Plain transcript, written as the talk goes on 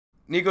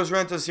Nikos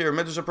Rentas here,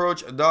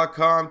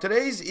 mentorsapproach.com.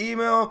 Today's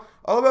email,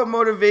 all about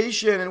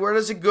motivation and where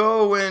does it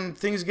go when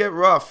things get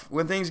rough,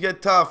 when things get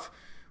tough.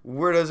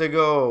 Where does it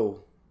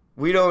go?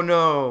 We don't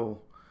know.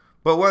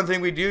 But one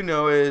thing we do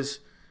know is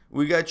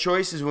we got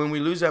choices when we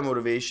lose that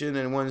motivation,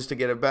 and one's to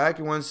get it back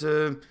and one's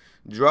to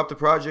drop the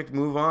project,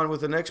 move on with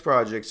the next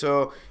project.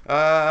 So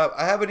I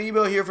have an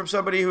email here from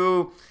somebody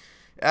who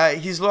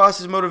he's lost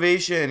his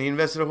motivation. He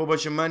invested a whole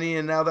bunch of money,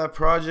 and now that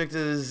project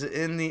is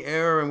in the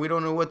air, and we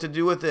don't know what to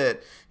do with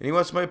it. And he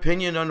wants my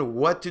opinion on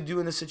what to do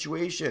in this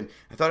situation.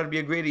 I thought it'd be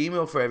a great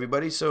email for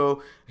everybody,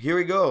 so here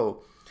we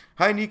go.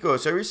 Hi,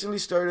 Nikos. I recently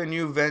started a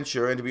new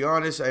venture, and to be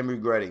honest, I'm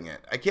regretting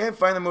it. I can't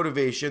find the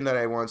motivation that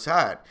I once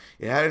had.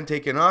 It hadn't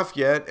taken off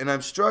yet, and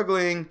I'm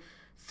struggling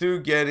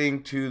through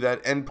getting to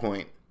that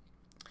endpoint.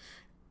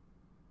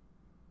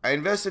 I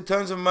invested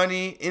tons of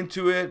money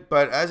into it,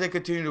 but as I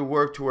continue to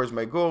work towards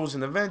my goals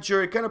in the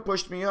venture, it kind of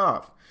pushed me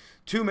off.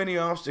 Too many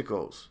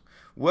obstacles.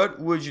 What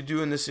would you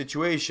do in this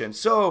situation?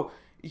 So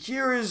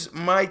here is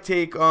my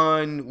take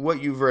on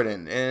what you've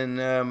written.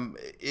 And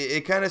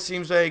it kind of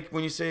seems like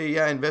when you say,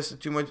 yeah, I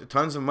invested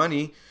tons of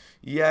money.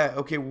 Yeah,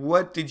 okay,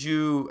 what did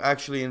you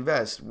actually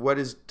invest? What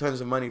is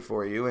tons of money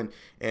for you?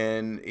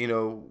 And you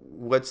know,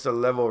 what's the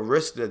level of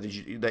risk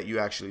that you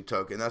actually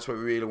took? And that's what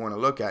we really want to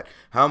look at.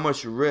 How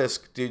much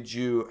risk did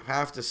you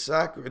have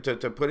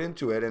to put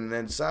into it and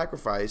then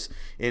sacrifice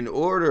in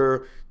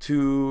order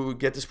to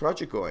get this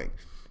project going?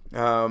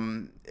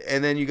 And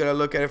then you got to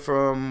look at it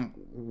from,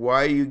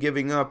 why are you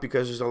giving up?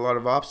 Because there's a lot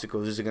of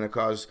obstacles. Is it going to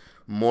cause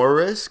more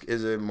risk?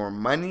 Is it more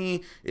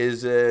money?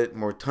 Is it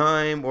more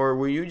time? Or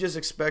were you just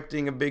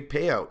expecting a big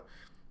payout?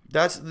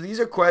 These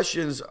are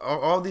questions,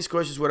 all these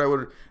questions, what I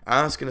would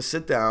ask in a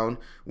sit down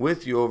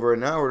with you over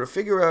an hour to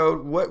figure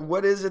out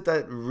what is it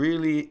that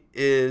really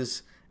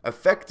is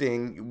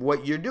affecting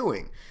what you're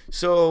doing.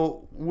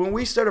 So when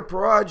we start a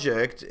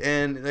project,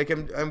 and like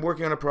I'm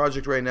working on a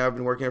project right now, I've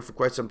been working on it for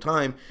quite some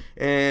time,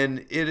 and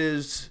it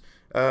is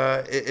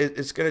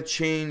it's going to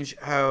change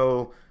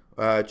how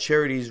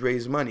charities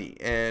raise money.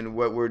 And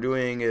what we're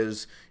doing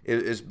is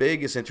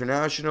big, it's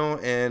international,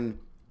 and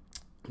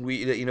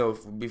we, you know,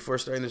 before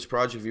starting this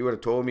project, if you would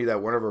have told me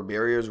that one of our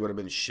barriers would have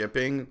been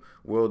shipping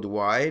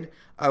worldwide,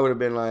 I would have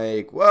been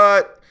like,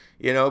 what?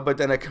 You know, but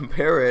then I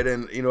compare it,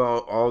 and you know,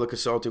 all the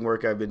consulting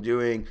work I've been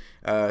doing,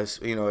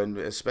 you know, and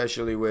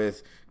especially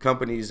with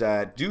companies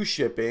that do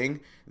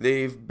shipping,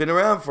 they've been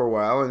around for a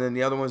while, and then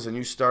the other ones, the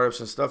new startups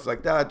and stuff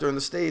like that, they're in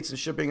the States, and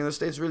shipping in the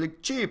States is really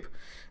cheap.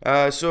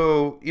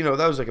 So you know,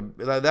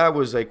 that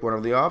was like one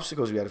of the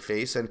obstacles we had to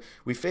face, and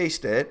we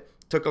faced it.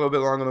 Took a little bit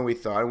longer than we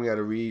thought, and we had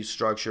to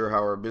restructure how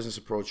our business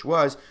approach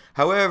was.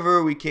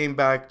 However, we came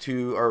back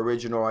to our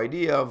original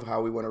idea of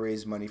how we want to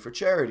raise money for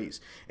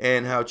charities,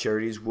 and how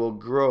charities will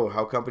grow,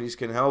 how companies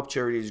can help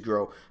charities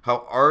grow,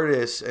 how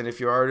artists, and if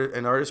you're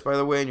an artist, by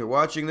the way, and you're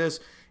watching this,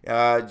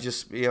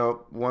 just, you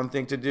know, one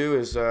thing to do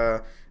is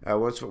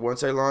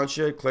once I launch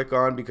it, click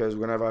on, because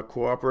we're gonna have a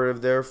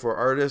cooperative there for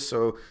artists,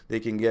 so they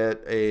can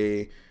get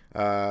a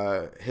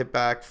hit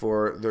back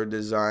for their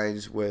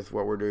designs with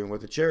what we're doing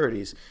with the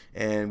charities,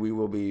 and we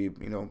will be,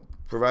 you know,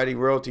 providing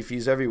royalty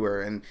fees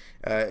everywhere. And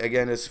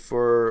again, it's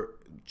for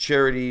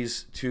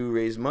charities to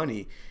raise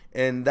money.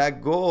 And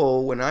that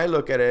goal, when I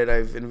look at it,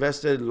 I've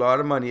invested a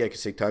lot of money. I could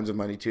say tons of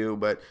money too,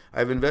 but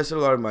I've invested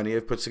a lot of money.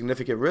 I've put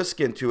significant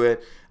risk into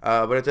it.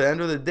 But at the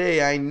end of the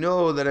day, I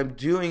know that I'm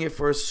doing it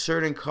for a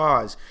certain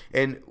cause.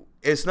 And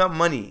it's not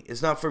money.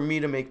 It's not for me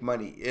to make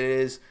money. It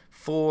is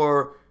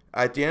for,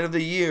 at the end of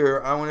the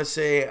year, I want to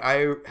say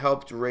I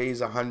helped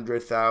raise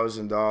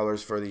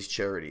 $100,000 for these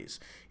charities.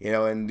 You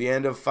know, and the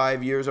end of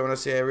 5 years, I want to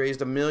say I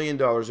raised $1 million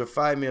or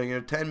 $5 million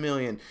or $10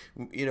 million.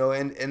 You know,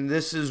 and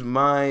this is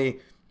my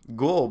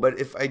goal. But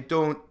if I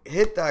don't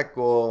hit that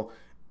goal,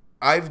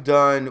 I've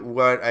done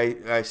what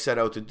I set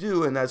out to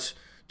do, and that's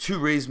to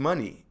raise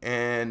money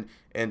and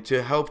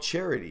to help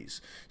charities.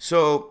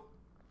 So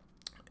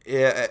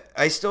yeah,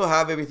 I still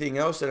have everything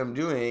else that I'm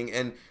doing,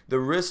 and the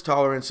risk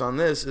tolerance on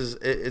this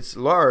it's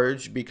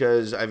large,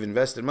 because I've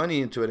invested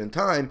money into it in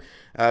time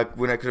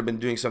when I could have been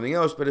doing something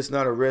else. But it's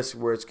not a risk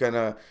where it's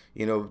gonna,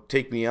 you know,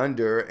 take me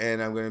under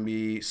and I'm gonna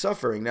be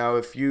suffering. Now,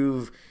 if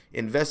you've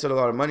invested a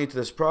lot of money to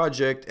this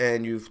project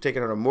and you've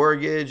taken out a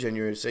mortgage, and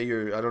you're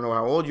I don't know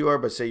how old you are,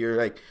 but say you're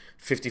like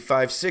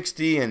 55,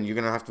 60, and you're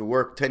gonna have to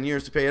work 10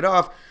 years to pay it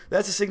off,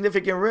 that's a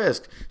significant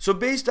risk. So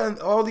based on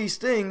all these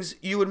things,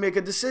 you would make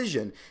a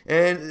decision.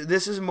 And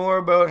this is more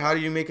about, how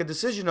do you make a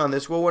decision on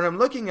this? Well, when I'm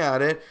looking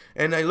at it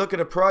and I look at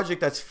a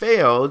project that's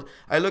failed,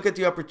 I look at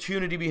the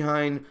opportunity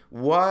behind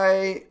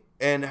why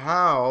and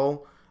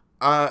how,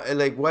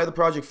 like why the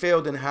project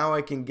failed, and how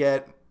I can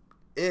get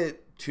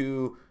it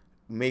to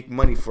make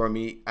money for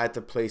me at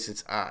the place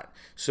it's at.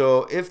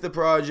 So if the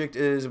project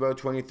is about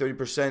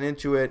 20-30%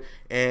 into it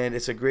and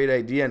it's a great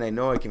idea and I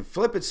know I can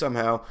flip it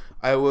somehow,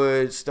 I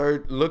would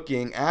start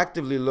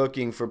actively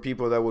looking for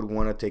people that would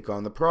want to take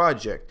on the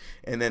project,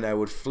 and then I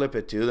would flip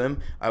it to them.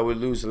 I would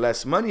lose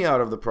less money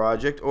out of the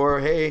project, or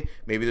hey,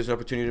 maybe there's an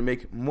opportunity to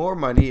make more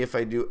money if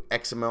I do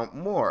X amount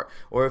more.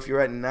 Or if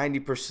you're at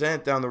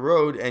 90% down the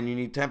road and you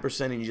need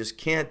 10% and you just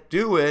can't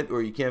do it,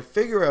 or you can't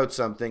figure out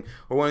something,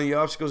 or one of the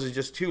obstacles is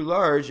just too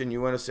large and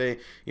you want to say,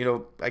 you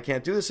know, I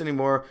can't do this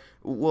anymore,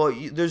 well,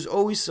 there's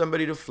always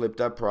somebody to flip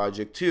that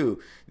project to.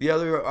 The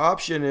other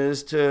option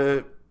is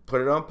to put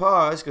it on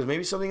pause, because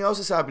maybe something else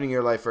is happening in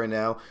your life right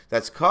now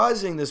that's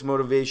causing this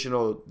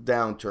motivational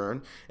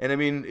downturn. And I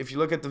mean, if you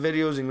look at the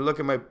videos and you look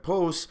at my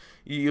posts,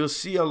 you'll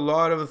see a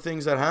lot of the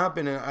things that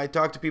happen. And I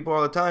talk to people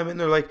all the time and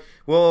they're like,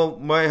 well,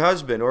 my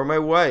husband or my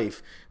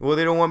wife, well,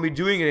 they don't want me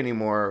doing it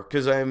anymore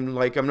because I'm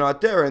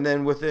not there. And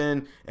then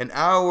within an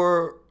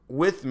hour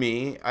with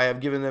me, I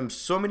have given them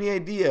so many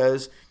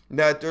ideas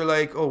that they're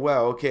like, oh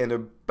wow, okay, and they're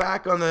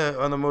back on the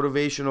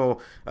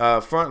motivational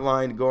front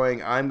line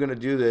going, I'm gonna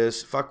do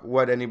this, fuck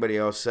what anybody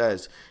else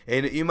says.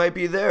 And you might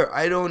be there,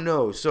 I don't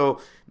know. So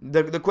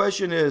the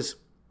question is,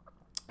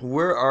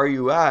 where are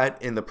you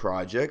at in the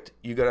project?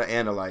 You got to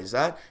analyze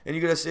that, and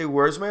you got to say,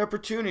 where's my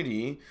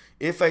opportunity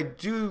if I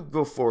do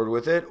go forward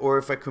with it, or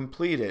if I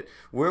complete it?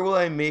 Where will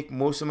I make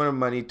most amount of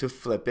money to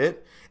flip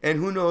it? And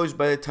who knows,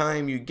 by the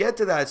time you get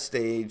to that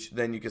stage,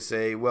 then you can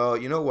say, well,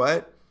 you know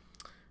what,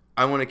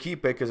 I want to keep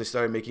it because I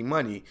started making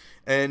money.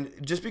 And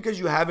just because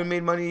you haven't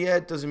made money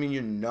yet doesn't mean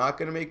you're not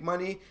going to make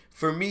money.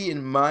 For me,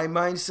 in my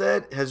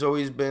mindset, has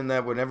always been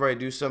that whenever I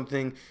do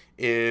something,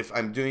 if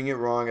I'm doing it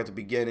wrong at the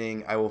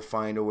beginning, I will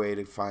find a way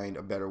to find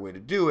a better way to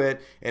do it,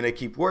 and I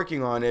keep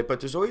working on it. But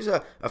there's always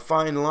a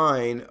fine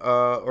line,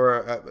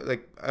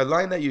 like a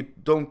line that you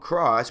don't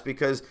cross,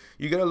 because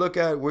you got to look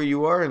at where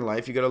you are in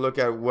life. You got to look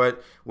at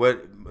what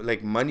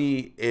like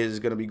money is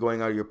going to be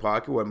going out of your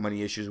pocket, what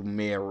money issues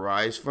may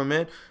arise from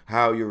it,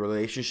 how your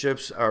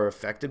relationships are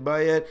affected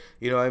by it.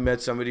 You know, I met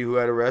somebody who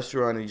had a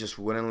restaurant and he just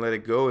wouldn't let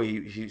it go.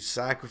 He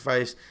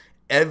sacrificed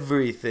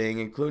everything,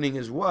 including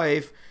his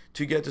wife,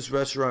 to get this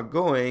restaurant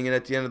going. And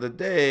at the end of the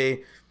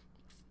day,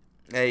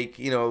 like,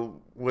 you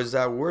know, was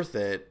that worth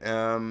it?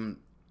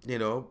 You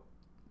know,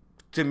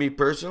 to me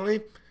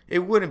personally, it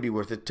wouldn't be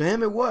worth it. To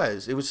him, it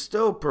was. It was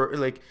still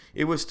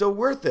it was still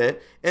worth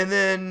it. And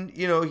then,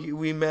 you know,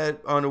 we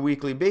met on a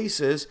weekly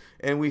basis,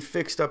 and we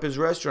fixed up his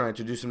restaurant,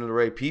 introduced him to the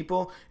right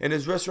people, and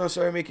his restaurant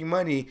started making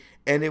money,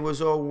 and it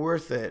was all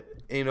worth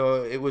it. You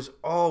know, it was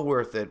all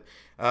worth it.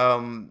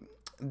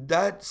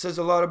 That says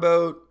a lot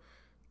about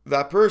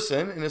that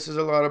person, and this says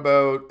a lot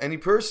about any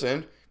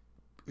person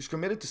who's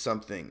committed to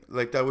something.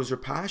 Like, that was their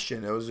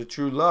passion, that was a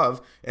true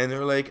love, and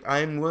they're like,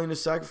 I'm willing to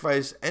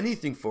sacrifice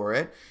anything for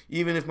it,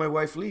 even if my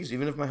wife leaves,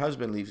 even if my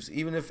husband leaves,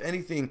 even if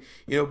anything,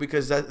 you know,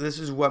 because this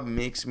is what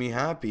makes me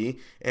happy.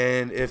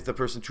 And if the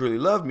person truly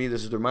loved me,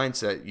 this is their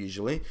mindset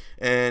usually,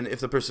 and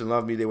if the person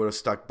loved me, they would have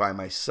stuck by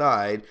my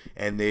side,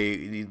 and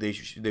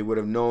they would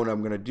have known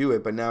I'm going to do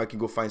it. But now I can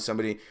go find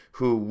somebody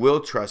who will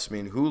trust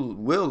me and who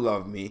will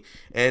love me,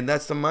 and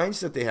that's the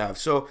mindset they have.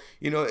 So,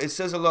 you know, it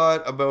says a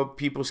lot about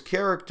people's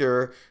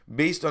character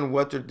based on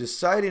what they're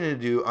deciding to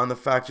do, on the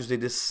factors they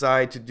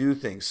decide to do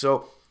things.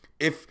 So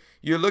if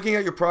you're looking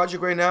at your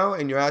project right now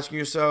and you're asking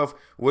yourself,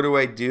 what do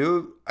I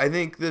do? I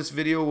think this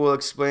video will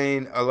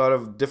explain a lot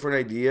of different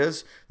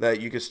ideas that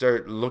you can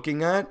start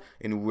looking at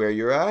and where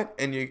you're at,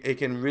 and it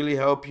can really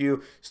help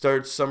you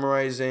start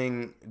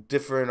summarizing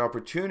different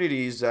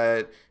opportunities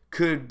that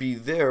could be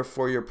there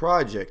for your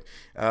project.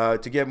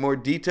 To get more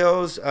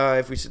details,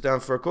 if we sit down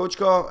for a coach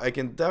call, I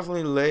can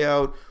definitely lay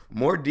out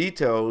more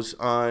details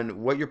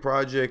on what your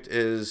project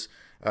is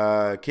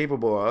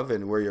capable of,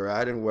 and where you're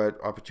at, and what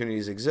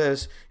opportunities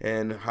exist,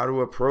 and how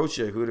to approach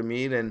it, who to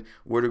meet, and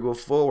where to go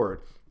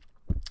forward.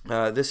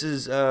 This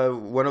is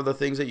one of the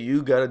things that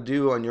you got to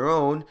do on your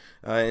own,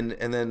 and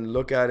then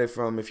look at it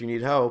from, if you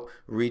need help,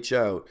 reach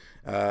out.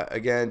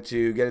 Again,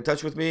 to get in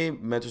touch with me,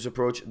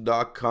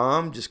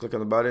 mentorsapproach.com. Just click on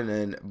the button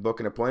and book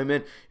an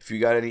appointment. If you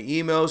got any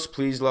emails,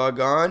 please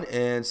log on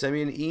and send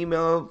me an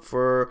email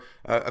for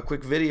a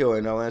quick video,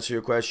 and I'll answer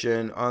your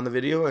question on the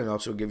video and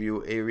also give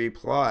you a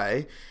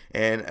reply.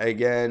 And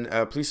again,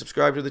 please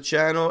subscribe to the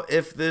channel.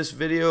 If this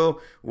video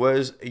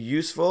was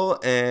useful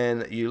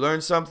and you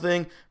learned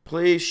something,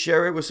 please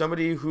share it with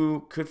somebody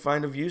who could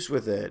find of use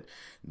with it.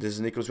 This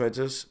is Nicholas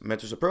Rentis,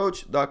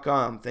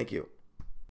 mentorsapproach.com. Thank you.